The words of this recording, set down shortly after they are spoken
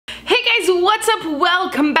guys, what's up?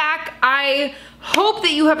 Welcome back. I hope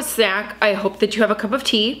that you have a snack. I hope that you have a cup of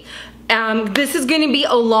tea. This is gonna be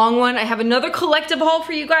a long one. I have another collective haul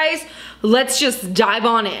for you guys. Let's just dive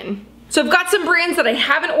on in. So I've got some brands that I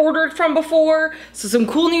haven't ordered from before, so some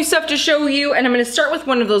cool new stuff to show you, and I'm gonna start with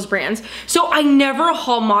one of those brands. So I never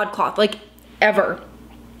haul ModCloth, like ever.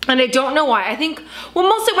 And I don't know why. I think, well,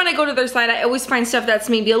 mostly when I go to their site, I always find stuff that's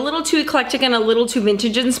maybe a little too eclectic and a little too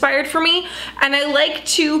vintage inspired for me. And I like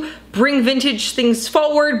to bring vintage things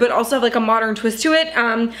forward, but also have like a modern twist to it.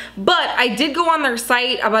 But I did go on their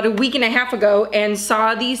site about a week and a half ago and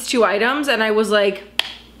saw these two items, and I was like,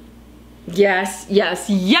 yes, yes,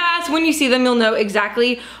 yes. When you see them, you'll know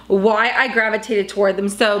exactly why I gravitated toward them.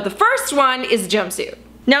 So the first one is a jumpsuit.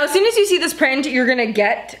 Now, as soon as you see this print, you're gonna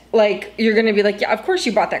get, like, you're gonna be like, yeah, of course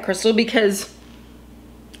you bought that, Crystal, because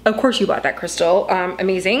of course you bought that, Crystal.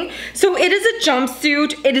 Amazing. So it is a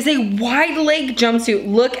jumpsuit. It is a wide leg jumpsuit.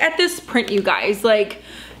 Look at this print, you guys. Like,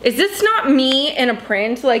 is this not me in a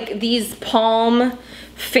print? Like these palm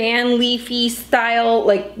fan leafy style,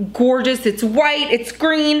 like gorgeous. It's white, it's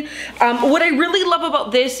green. What I really love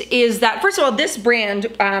about this is that, first of all, this brand,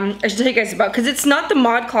 I should tell you guys about, because it's not the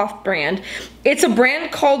ModCloth brand. It's a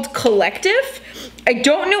brand called Collective. I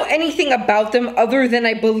don't know anything about them other than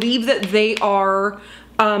I believe that they are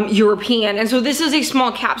European, and so this is a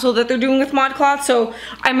small capsule that they're doing with ModCloth, so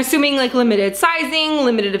I'm assuming like limited sizing,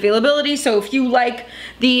 limited availability. So if you like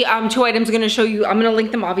the two items I'm going to show you, I'm going to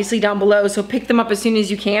link them obviously down below, so pick them up as soon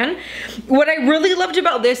as you can. What I really loved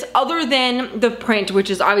about this, other than the print,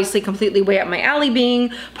 which is obviously completely way up my alley,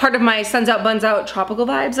 being part of my suns out buns out tropical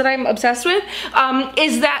vibes that I'm obsessed with,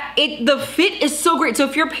 is that the fit is so great. So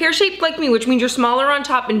if you're pear shaped like me, which means you're smaller on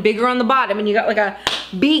top and bigger on the bottom, and you got like a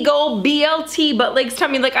big old BLT butt legs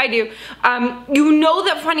tummy like I do, you know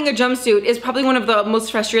that finding a jumpsuit is probably one of the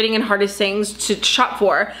most frustrating and hardest things to shop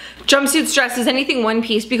for. Jumpsuits, dresses, anything one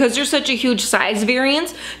piece, because there's such a huge size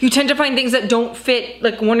variance. You tend to find things that don't fit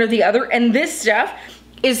like one or the other, and this stuff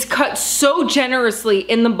is cut so generously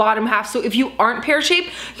in the bottom half, so if you aren't pear-shaped,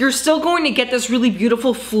 you're still going to get this really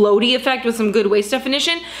beautiful floaty effect with some good waist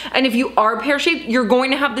definition, and if you are pear-shaped, you're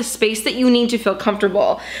going to have the space that you need to feel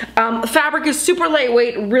comfortable. Fabric is super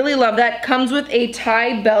lightweight, really love that. Comes with a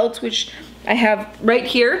tie belt, which I have right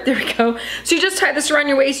here. There we go. So you just tie this around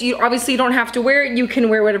your waist. You obviously don't have to wear it. You can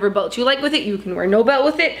wear whatever belt you like with it. You can wear no belt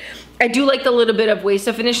with it. I do like the little bit of waist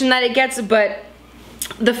definition that it gets, but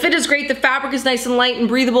the fit is great. The fabric is nice and light and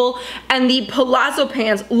breathable, and the palazzo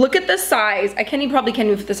pants, look at the size. Probably can't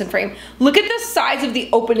even fit this in frame. Look at the size of the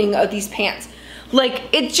opening of these pants. Like,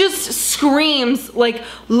 it just screams like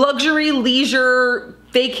luxury, leisure,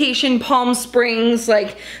 vacation, Palm Springs,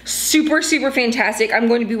 like super, super fantastic. I'm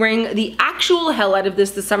going to be wearing the actual hell out of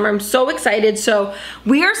this summer. I'm so excited. So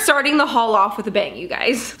we are starting the haul off with a bang, you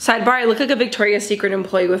guys. Sidebar, I look like a Victoria's Secret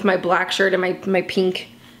employee with my black shirt and my pink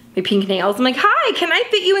nails. I'm like, hi, can I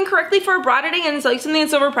fit you in correctly for a bra today and sell you something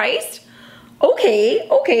that's overpriced? Okay,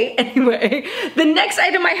 okay. Anyway, the next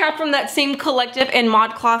item I have from that same Collective and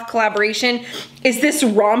ModCloth collaboration is this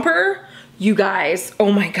romper. You guys,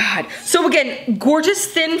 oh my God. So again, gorgeous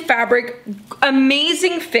thin fabric,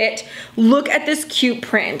 amazing fit. Look at this cute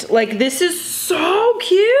print. Like, this is so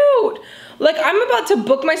cute. Like, I'm about to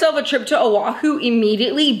book myself a trip to Oahu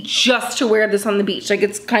immediately just to wear this on the beach. Like,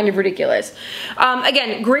 it's kind of ridiculous.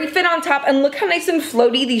 Again, great fit on top, and look how nice and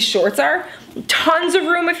floaty these shorts are. Tons of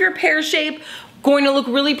room if you're pear-shaped. Going to look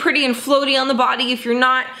really pretty and floaty on the body if you're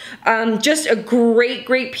not. Just a great,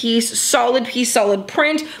 great piece, solid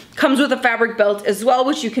print. Comes with a fabric belt as well,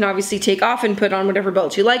 which you can obviously take off and put on whatever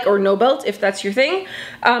belt you like, or no belt if that's your thing.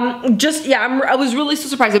 Yeah, I was really so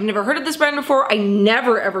surprised. I've never heard of this brand before. I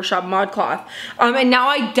never ever shop ModCloth. And now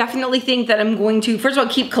I definitely think that I'm going to, first of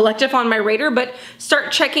all, keep Collective on my radar, but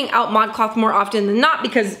start checking out ModCloth more often than not,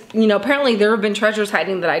 because, you know, apparently there have been treasures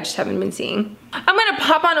hiding that I just haven't been seeing. I'm gonna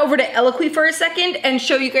pop on over to ELOQUII for a second and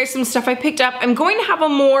show you guys some stuff I picked up. I'm going to have a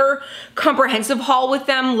more comprehensive haul with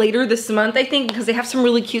them later this month, I think, because they have some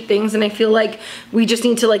really cute things, and I feel like we just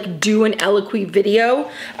need to like do an ELOQUII video.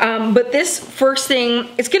 But this first thing,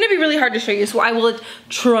 it's gonna be really hard to show you, so I will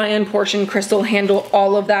try and portion Crystal handle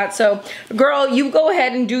all of that. So girl, you go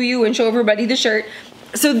ahead and do you and show everybody the shirt.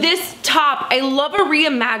 So this top, I love a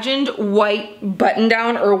reimagined white button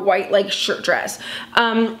down or white like shirt dress,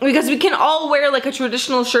 because we can all wear like a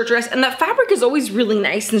traditional shirt dress, and that fabric is always really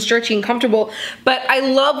nice and stretchy and comfortable. But I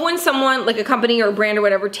love when someone, like a company or a brand or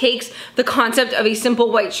whatever, takes the concept of a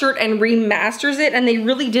simple white shirt and remasters it, and they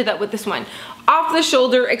really did that with this one. Off the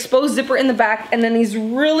shoulder, exposed zipper in the back, and then these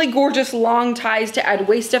really gorgeous long ties to add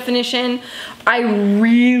waist definition. I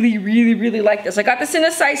really, really, really like this. I got this in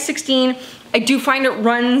a size 16. I do find it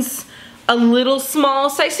runs a little small.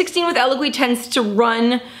 Size 16 with ELOQUII tends to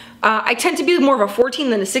run, I tend to be more of a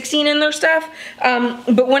 14 than a 16 in their stuff.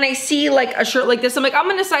 But when I see like a shirt like this, I'm like, I'm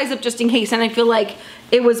gonna size up just in case, and I feel like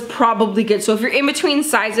it was probably good. So if you're in between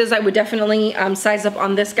sizes, I would definitely size up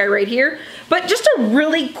on this guy right here. But just a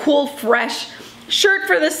really cool, fresh shirt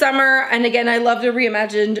for the summer, and again, I love the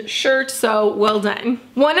reimagined shirt, so well done.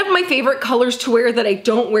 One of my favorite colors to wear that I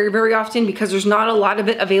don't wear very often because there's not a lot of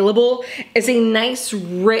it available is a nice,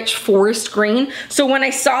 rich forest green. So when I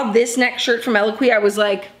saw this neck shirt from ELOQUII, I was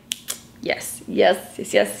like, yes, yes,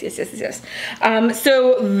 yes, yes, yes, yes, yes.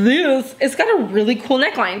 So this, it's got a really cool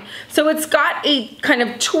neckline. So it's got a kind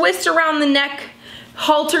of twist around the neck,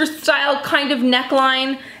 halter style kind of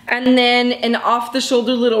neckline, and then an off the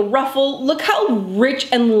shoulder little ruffle. Look how rich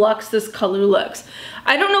and luxe this color looks.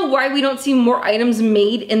 I don't know why we don't see more items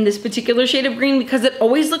made in this particular shade of green, because it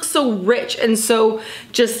always looks so rich and so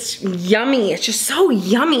just yummy. It's just so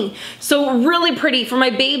yummy. So really pretty. For my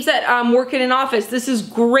babes that work in an office, this is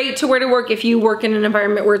great to wear to work if you work in an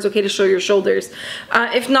environment where it's okay to show your shoulders.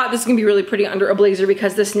 If not, this is gonna be really pretty under a blazer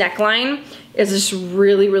because this neckline is just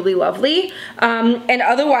really, really lovely. And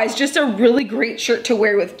otherwise, just a really great shirt to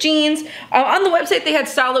wear with jeans. On the website, they had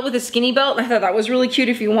styled it with a skinny belt, and I thought that was really cute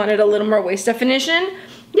if you wanted a little more waist definition.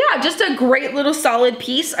 Yeah, just a great little solid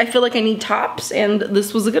piece. I feel like I need tops, and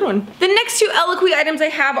this was a good one. The next two ELOQUII items I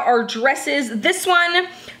have are dresses. This one,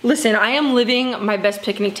 listen, I am living my best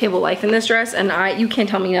picnic table life in this dress, and you can't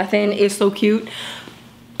tell me nothing. It's so cute.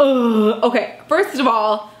 Okay, first of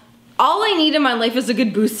all I need in my life is a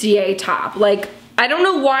good bustier top. Like, I don't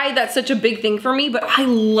know why that's such a big thing for me, but I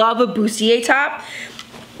love a bustier top.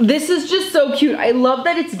 This is just so cute. I love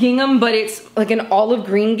that it's gingham, but it's like an olive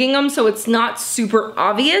green gingham, so it's not super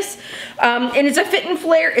obvious. And it's a fit and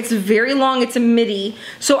flare. It's very long. It's a midi.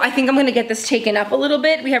 So I think I'm gonna get this taken up a little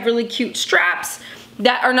bit. We have really cute straps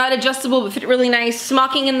that are not adjustable but fit really nice.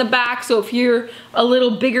 Smocking in the back, so if you're a little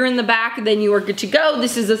bigger in the back, then you are good to go.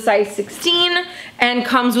 This is a size 16 and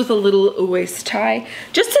comes with a little waist tie.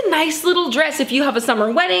 Just a nice little dress if you have a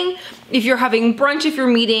summer wedding, if you're having brunch, if you're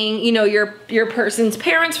meeting, you know, your person's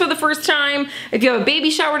parents for the first time, if you have a baby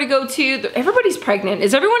shower to go to. Everybody's pregnant.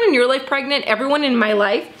 Is everyone in your life pregnant? Everyone in my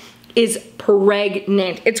life is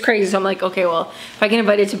pregnant. It's crazy. So I'm like, okay, well, if I get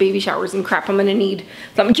invited to baby showers and crap, I'm gonna need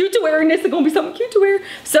something cute to wear, and this is gonna be something cute to wear.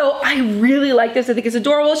 So I really like this. I think it's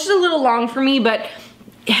adorable. It's just a little long for me, but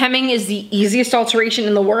hemming is the easiest alteration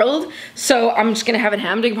in the world. So I'm just gonna have it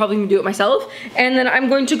hemmed. I can probably do it myself. And then I'm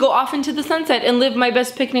going to go off into the sunset and live my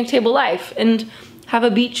best picnic table life and have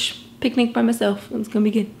a beach picnic by myself. It's gonna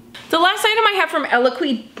be good. The last item I have from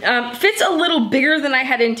ELOQUII fits a little bigger than I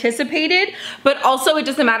had anticipated, but also it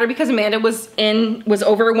doesn't matter because Amanda was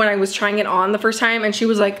over when I was trying it on the first time, and she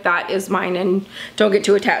was like, that is mine and don't get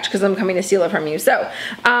too attached because I'm coming to steal it from you. So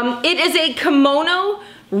it is a kimono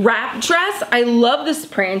wrap dress. I love this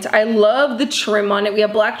print. I love the trim on it. We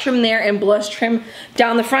have black trim there and blush trim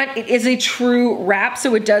down the front. It is a true wrap,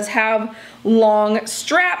 so it does have long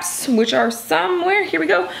straps, which are somewhere, here we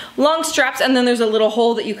go, long straps, and then there's a little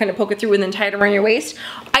hole that you kind of poke it through and then tie it around your waist.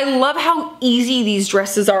 I love how easy these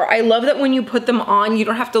dresses are. I love that when you put them on, you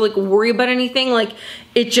don't have to like worry about anything. Like,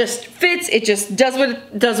 it just fits, it just does what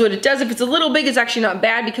it does. If it's a little big, it's actually not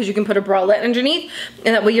bad because you can put a bralette underneath,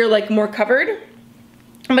 and that way you're like more covered.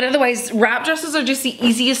 But otherwise, wrap dresses are just the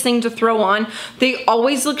easiest thing to throw on. They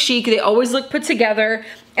always look chic, they always look put together,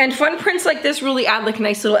 and fun prints like this really add like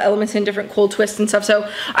nice little elements and different cool twists and stuff. So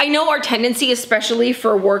I know our tendency, especially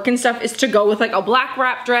for work and stuff, is to go with like a black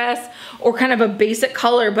wrap dress or kind of a basic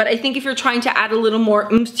color, but I think if you're trying to add a little more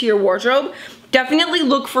oomph to your wardrobe, definitely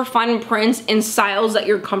look for fun prints and styles that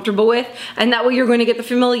you're comfortable with, and that way you're going to get the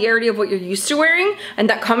familiarity of what you're used to wearing and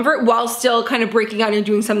that comfort while still kind of breaking out and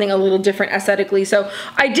doing something a little different aesthetically. So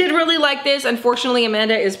I did really like this. Unfortunately,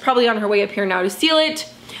 Amanda is probably on her way up here now to steal it.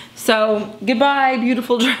 So goodbye,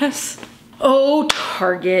 beautiful dress. Oh,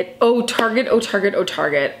 Target. Oh, Target. Oh, Target. Oh,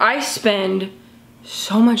 Target. I spend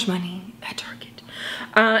so much money at Target.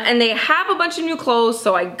 And they have a bunch of new clothes,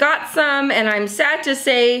 so I got some, and I'm sad to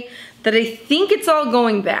say that I think it's all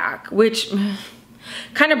going back, which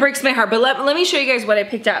kind of breaks my heart. But let me show you guys what I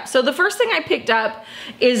picked up. So the first thing I picked up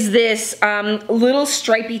is this little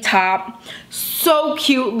stripy top. So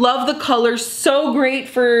cute, love the color, so great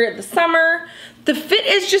for the summer. The fit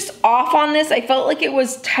is just off on this. I felt like it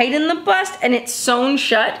was tight in the bust and it's sewn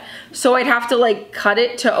shut, so I'd have to like cut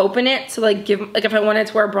it to open it to like give, like if I wanted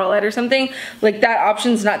to wear a bralette or something, like that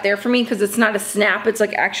option's not there for me because it's not a snap, it's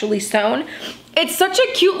like actually sewn. It's such a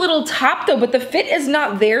cute little top though, but the fit is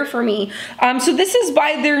not there for me. So this is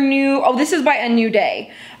by their new, oh, this is by A New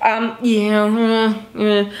Day.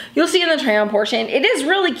 You'll see in the try on portion. It is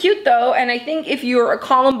really cute though, and I think if you're a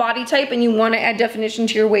column body type and you want to add definition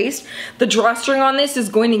to your waist, the drawstring on this is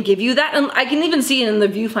going to give you that. And I can even see it in the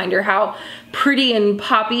viewfinder how pretty and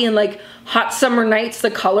poppy and like hot summer nights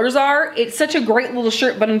the colors are. It's such a great little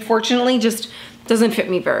shirt, but unfortunately just doesn't fit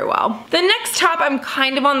me very well. The next top I'm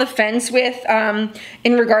kind of on the fence with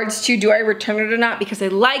in regards to do I return it or not, because I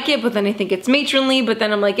like it, but then I think it's matronly, but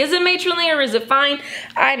then I'm like, is it matronly or is it fine?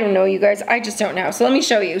 I don't know, you guys, I just don't know. So let me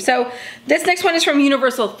show you. So this next one is from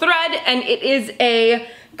Universal Thread, and it is a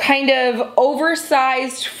kind of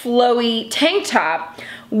oversized flowy tank top.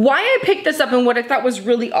 Why I picked this up and what I thought was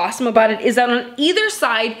really awesome about it is that on either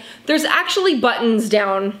side, there's actually buttons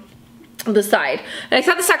down the side. And I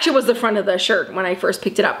thought this actually was the front of the shirt when I first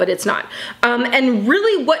picked it up, but it's not. And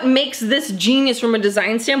really what makes this genius from a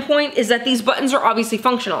design standpoint is that these buttons are obviously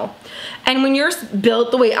functional. And when you're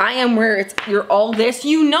built the way I am, where you're all this,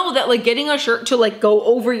 you know that like getting a shirt to like go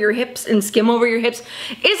over your hips and skim over your hips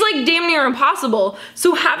is like damn near impossible.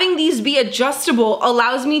 So having these be adjustable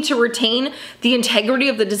allows me to retain the integrity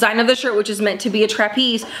of the design of the shirt, which is meant to be a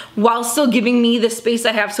trapeze, while still giving me the space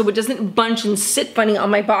I have so it doesn't bunch and sit funny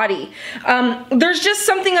on my body. There's just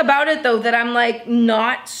something about it though that I'm like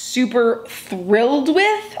not super thrilled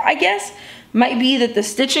with, I guess. Might be that the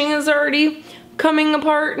stitching is already coming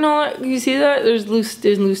apart and all that. You see that? There's loose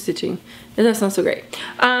stitching. And that's not so great.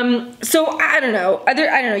 So I don't know. I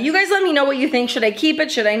don't know. You guys let me know what you think. Should I keep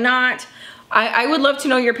it? Should I not? I would love to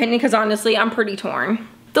know your opinion because honestly, I'm pretty torn.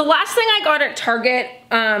 The last thing I got at Target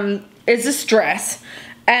is this dress.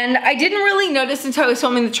 And I didn't really notice until I was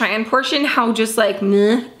filming the try-on portion how just like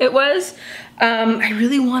meh it was. I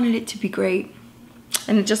really wanted it to be great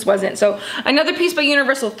and it just wasn't. So another piece by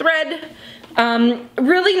Universal Thread.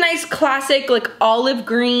 Really nice classic like olive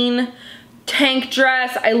green tank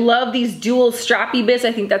dress. I love these dual strappy bits.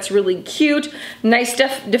 I think that's really cute. Nice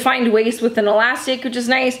defined waist with an elastic, which is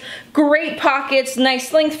nice. Great pockets,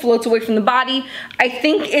 nice length, floats away from the body. I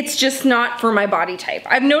think it's just not for my body type.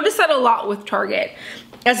 I've noticed that a lot with Target.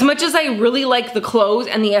 As much as I really like the clothes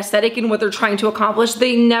and the aesthetic and what they're trying to accomplish,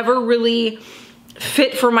 they never really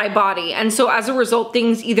fit for my body. And so as a result,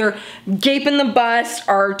 things either gape in the bust,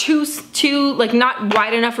 are too like not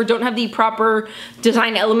wide enough, or don't have the proper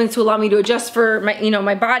design elements to allow me to adjust for my, you know,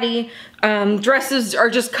 my body. Dresses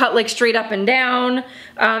are just cut like straight up and down.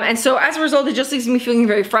 And so as a result, it just leaves me feeling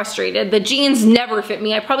very frustrated. The jeans never fit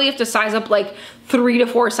me. I probably have to size up like 3 to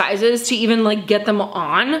 4 sizes to even like get them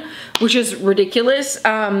on, which is ridiculous.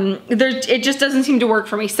 It just doesn't seem to work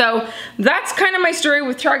for me. So that's kind of my story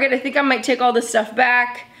with Target. I think I might take all this stuff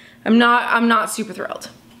back. I'm not super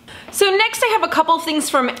thrilled. So next I have a couple things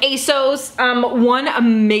from ASOS. One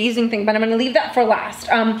amazing thing, but I'm gonna leave that for last.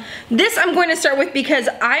 This I'm going to start with because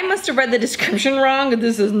I must have read the description wrong.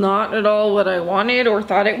 This is not at all what I wanted or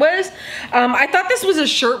thought it was. I thought this was a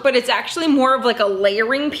shirt, but it's actually more of like a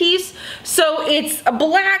layering piece. So it's a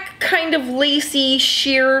black kind of lacy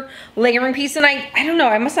sheer layering piece, and I don't know,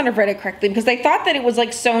 I must not have read it correctly because I thought that it was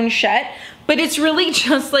like sewn shut, but it's really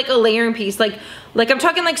just like a layering piece. Like I'm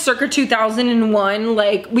talking like circa 2001,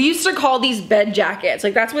 like we used to call these bed jackets.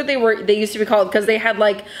 Like that's what they used to be called, because they had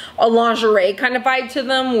like a lingerie kind of vibe to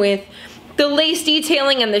them with the lace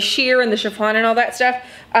detailing and the sheer and the chiffon and all that stuff.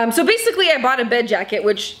 So basically I bought a bed jacket,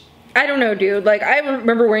 which I don't know, dude. Like I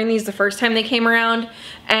remember wearing these the first time they came around,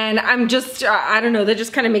 and I'm just, I don't know, that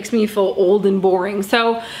just kind of makes me feel old and boring.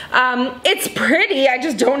 So it's pretty, I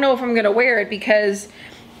just don't know if I'm gonna wear it because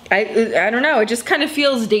I don't know, it just kind of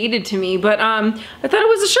feels dated to me, but I thought it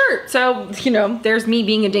was a shirt, so, you know, there's me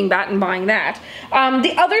being a dingbat and buying that.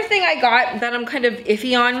 The other thing I got that I'm kind of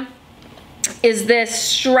iffy on is this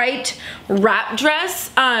striped wrap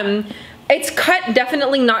dress. It's cut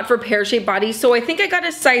definitely not for pear-shaped bodies, so I think I got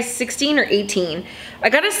a size 16 or 18. I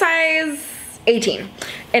got a size 18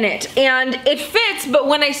 in it, and it fits, but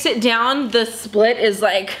when I sit down, the split is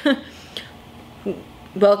like,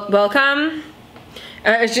 welcome.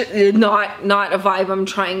 It's just not a vibe I'm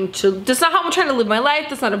trying to, that's not how I'm trying to live my life.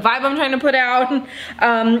 That's not a vibe I'm trying to put out.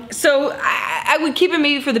 So I would keep it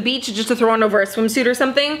maybe for the beach, just to throw on over a swimsuit or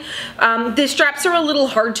something. The straps are a little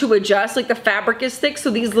hard to adjust. Like the fabric is thick, so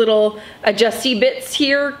these little adjusty bits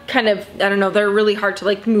here kind of, I don't know, they're really hard to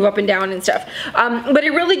like move up and down and stuff. But I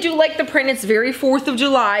really do like the print. It's very 4th of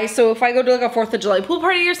July. So if I go to like a 4th of July pool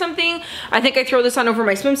party or something, I think I throw this on over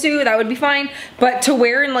my swimsuit. That would be fine. But to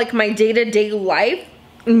wear in like my day-to-day life,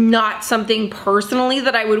 not something personally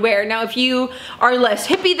that I would wear. Now if you are less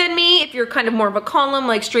hippie than me, if you're kind of more of a column,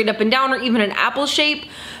 like straight up and down, or even an apple shape,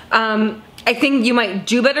 I think you might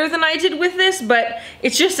do better than I did with this, but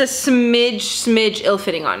it's just a smidge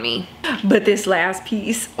ill-fitting on me. But this last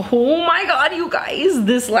piece, oh my God, you guys,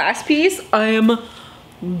 this last piece, I am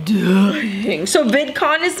dying. So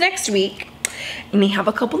VidCon is next week, and they have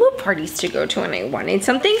a couple of parties to go to, and I wanted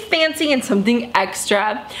something fancy and something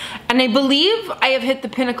extra. And I believe I have hit the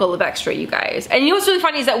pinnacle of extra, you guys. And you know what's really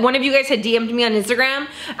funny is that one of you guys had DM'd me on Instagram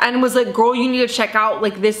and was like, girl, you need to check out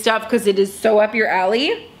like this stuff because it is so up your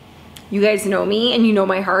alley. You guys know me and you know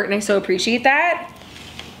my heart, and I so appreciate that.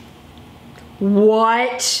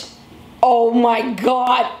 What? Oh my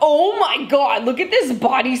God. Oh my God. Look at this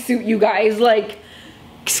bodysuit, you guys. Like,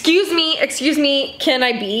 excuse me, can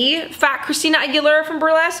I be fat Christina Aguilera from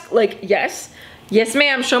Burlesque? Like, yes. Yes,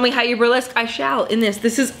 ma'am. Show me how you burlesque. I shall in this.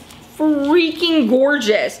 This is freaking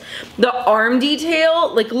gorgeous. The arm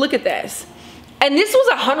detail, like, look at this. And this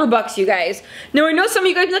was $100, you guys. Now, I know some of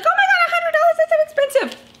you guys be like, oh my God, $100, that's so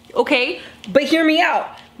expensive. Okay, but hear me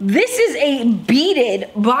out. This is a beaded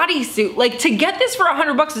bodysuit. Like, to get this for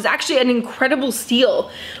 $100 is actually an incredible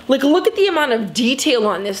steal. Like, look at the amount of detail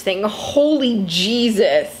on this thing. Holy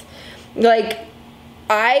Jesus. Like,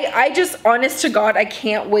 I just, honest to God, I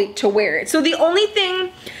can't wait to wear it. So the only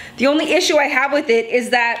issue I have with it is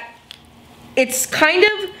that it's kind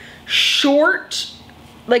of short,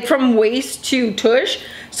 like from waist to tush.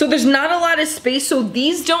 So there's not a lot of space, so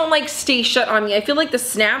these don't like stay shut on me. I feel like the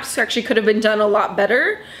snaps actually could have been done a lot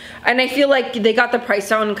better. And I feel like they got the price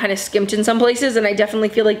down and kind of skimped in some places, and I definitely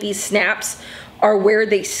feel like these snaps are where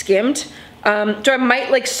they skimped. So I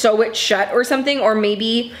might like sew it shut or something, or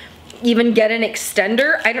maybe even get an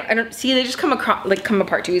extender. I don't see, they just come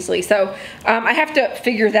apart too easily. So I have to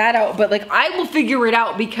figure that out, but like I will figure it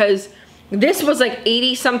out because this was like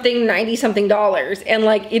 80 something, 90 something dollars, and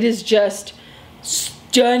like it is just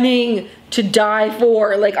stunning to die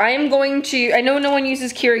for. Like I am going to, I know no one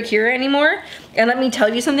uses Kira Kira anymore, and let me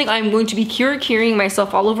tell you something, I'm going to be Kira Kiraing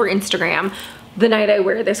myself all over Instagram the night I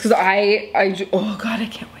wear this, because oh God, I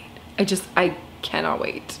can't wait. I cannot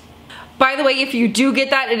wait. By the way, if you do get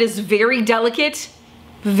that, it is very delicate,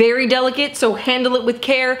 so handle it with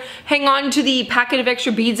care. Hang on to the packet of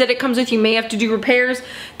extra beads that it comes with. You may have to do repairs.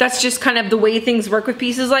 That's just kind of the way things work with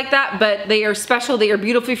pieces like that, but they are special, they are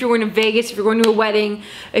beautiful. If you're going to Vegas, if you're going to a wedding,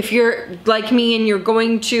 if you're like me and you're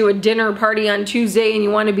going to a dinner party on Tuesday and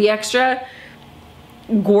you want to be extra,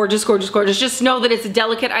 gorgeous, gorgeous, gorgeous. Just know that it's a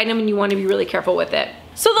delicate item and you want to be really careful with it.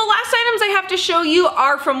 So the last items I have to show you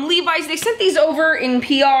are from Levi's. They sent these over in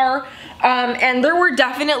PR. And there were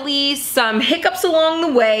definitely some hiccups along the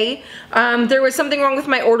way. There was something wrong with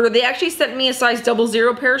my order. They actually sent me a size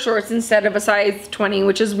 00 pair of shorts instead of a size 20,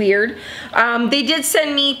 which is weird. They did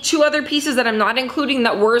send me 2 other pieces that I'm not including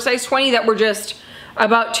that were a size 20 that were just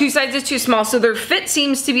about 2 sizes too small. So their fit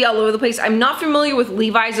seems to be all over the place. I'm not familiar with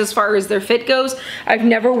Levi's as far as their fit goes. I've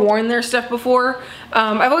never worn their stuff before.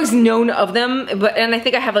 I've always known of them, and I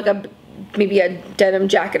think I have like maybe a denim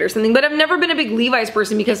jacket or something, but I've never been a big Levi's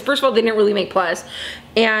person because first of all, they didn't really make plus,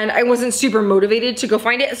 and I wasn't super motivated to go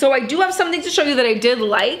find it. So I do have something to show you that I did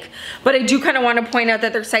like, but I do kind of want to point out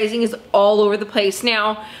that their sizing is all over the place.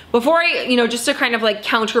 Now, before I, just to kind of like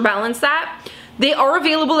counterbalance that, they are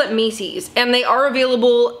available at Macy's and they are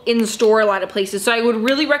available in store a lot of places. So I would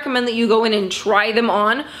really recommend that you go in and try them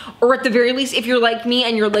on, or at the very least, if you're like me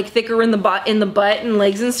and you're like thicker in the butt and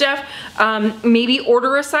legs and stuff, maybe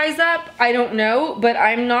order a size up. I don't know, but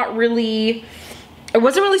I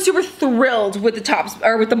wasn't really super thrilled with the tops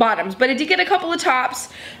or with the bottoms, but I did get a couple of tops,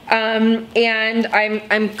 and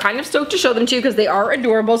I'm kind of stoked to show them to you because they are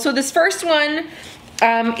adorable. So this first one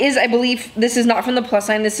is, I believe, this is not from the plus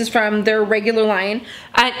line, this is from their regular line,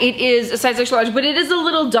 and it is a size extra large, but it is a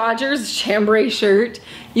little Dodgers chambray shirt.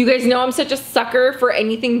 You guys know I'm such a sucker for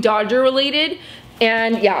anything Dodger related,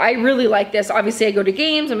 and yeah, I really like this. Obviously, I go to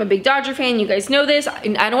games, I'm a big Dodger fan, you guys know this,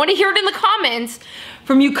 and I don't want to hear it in the comments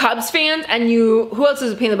from you Cubs fans, and you, who else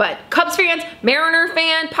is a pain in the butt? Cubs fans, Mariner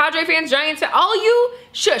fan, Padre fans, Giants fans, all you,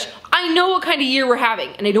 shush. I know what kind of year we're having,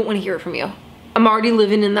 and I don't want to hear it from you. I'm already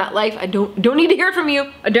living in that life. I don't need to hear it from you.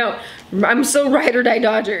 I don't. I'm so ride or die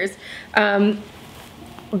Dodgers. The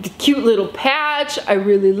cute little patch. I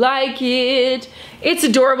really like it. It's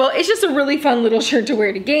adorable. It's just a really fun little shirt to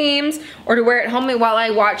wear to games or to wear at home while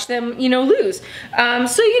I watch them, lose. So,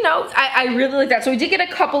 I really like that. So we did get a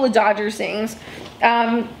couple of Dodgers things.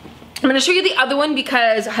 I'm gonna show you the other one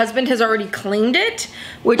because husband has already claimed it,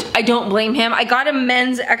 which I don't blame him. I got a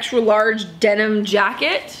men's extra large denim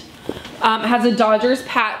jacket. It has a Dodgers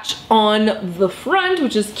patch on the front,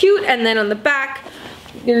 which is cute, and then on the back,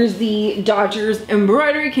 there's the Dodgers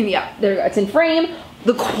embroidery. There, it's in frame.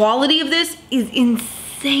 The quality of this is insane.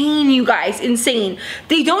 insane, you guys, insane.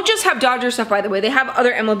 They don't just have Dodger stuff, by the way. They have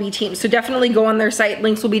other MLB teams, so definitely go on their site.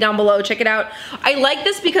 Links will be down below. Check it out. I like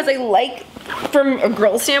this because I like, from a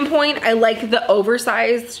girl standpoint, I like the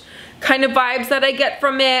oversized kind of vibes that I get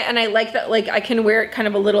from it, and I like that, like, I can wear it kind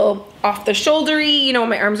of a little off the shouldery, you know, when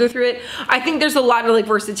my arms are through it. I think there's a lot of like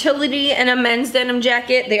versatility in a men's denim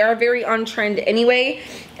jacket. They are very on trend anyway,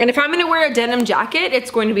 and if I'm gonna wear a denim jacket, it's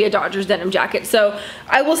going to be a Dodgers denim jacket. So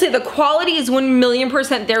I will say the quality is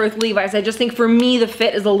 1,000,000% there with Levi's. I just think for me the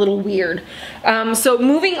fit is a little weird. So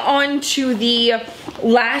moving on to the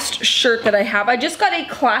last shirt that I have, I just got a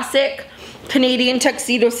classic Canadian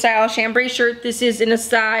tuxedo style chambray shirt. This is in a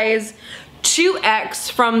size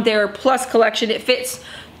 2X from their Plus collection. It fits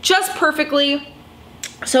just perfectly.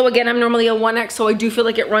 So again, I'm normally a 1X, so I do feel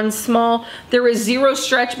like it runs small. There is zero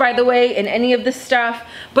stretch, by the way, in any of this stuff,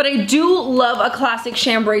 but I do love a classic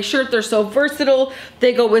chambray shirt. They're so versatile.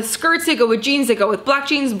 They go with skirts, they go with jeans, they go with black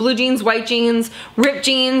jeans, blue jeans, white jeans, ripped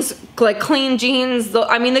jeans, like clean jeans.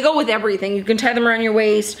 I mean, they go with everything. You can tie them around your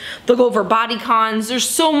waist. They'll go over bodycons. There's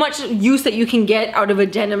so much use that you can get out of a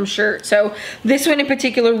denim shirt. So this one in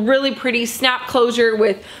particular, really pretty snap closure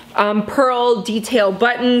with pearl detail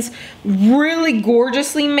buttons, really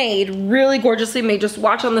gorgeously made, Just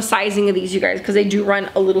watch on the sizing of these, you guys, because they do run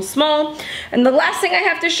a little small. And the last thing I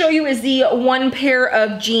have to show you is the one pair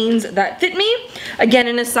of jeans that fit me, again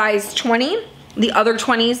in a size 20. The other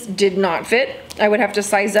 20s did not fit. I would have to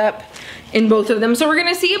size up in both of them. So we're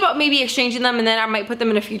gonna see about maybe exchanging them, and then I might put them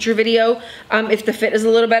in a future video if the fit is a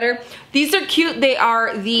little better. These are cute. They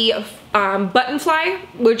are the button fly,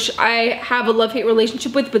 which I have a love-hate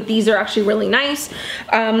relationship with, but these are actually really nice.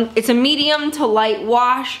 It's a medium to light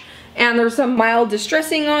wash, and there's some mild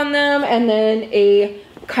distressing on them, and then a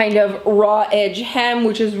kind of raw edge hem,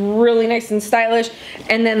 which is really nice and stylish.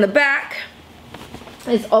 And then the back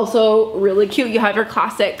is also really cute. You have your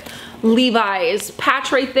classic Levi's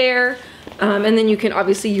patch right there. And then you can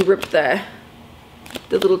obviously, you rip the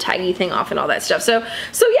little taggy thing off and all that stuff. So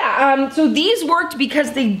yeah, so these worked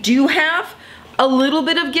because they do have a little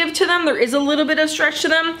bit of give to them. There is a little bit of stretch to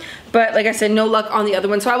them, but like I said, no luck on the other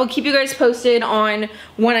one. So I will keep you guys posted on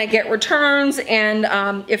when I get returns, and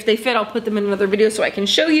if they fit, I'll put them in another video so I can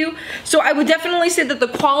show you. So I would definitely say that the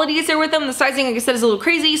quality is there with them. The sizing, like I said, is a little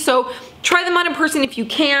crazy, so try them out in person if you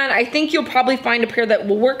can. I think you'll probably find a pair that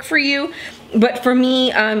will work for you. But for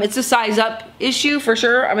me, it's a size up issue for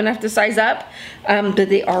sure. I'm gonna have to size up, but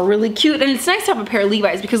they are really cute. And it's nice to have a pair of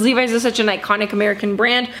Levi's because Levi's is such an iconic American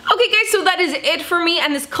brand. Okay guys, so that is it for me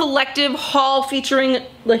and this collective haul featuring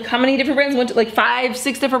like how many different brands? Like 5,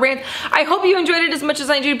 6 different brands. I hope you enjoyed it as much as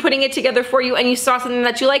I enjoyed putting it together for you, and you saw something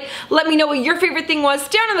that you like. Let me know what your favorite thing was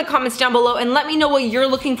down in the comments down below, and let me know what you're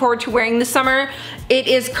looking forward to wearing this summer. It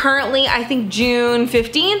is currently, I think, June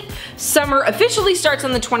 15th. Summer officially starts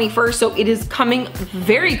on the 21st, so it is coming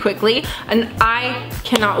very quickly, and I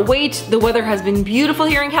cannot wait. The weather has been beautiful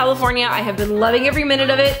here in California. I have been loving every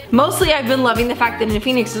minute of it. Mostly I've been loving the fact that in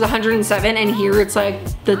Phoenix is 107, and here it's like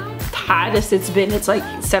the hottest it's been. It's like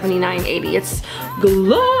 79, 80. It's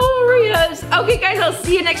glorious. Okay guys, I'll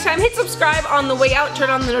see you next time. Hit subscribe on the way out, turn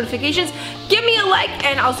on the notifications, give me a like,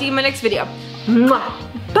 and I'll see you in my next video.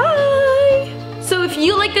 Mwah. Bye. So if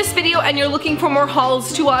you like this video and you're looking for more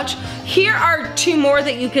hauls to watch, here are 2 more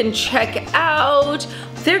that you can check out.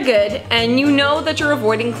 They're good, and you know that you're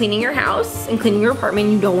avoiding cleaning your house and cleaning your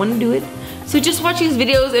apartment. You don't want to do it. So just watch these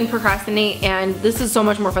videos and procrastinate, and this is so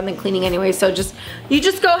much more fun than cleaning anyway. So you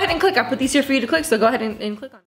just go ahead and click. I'll put these here for you to click, so go ahead and click on.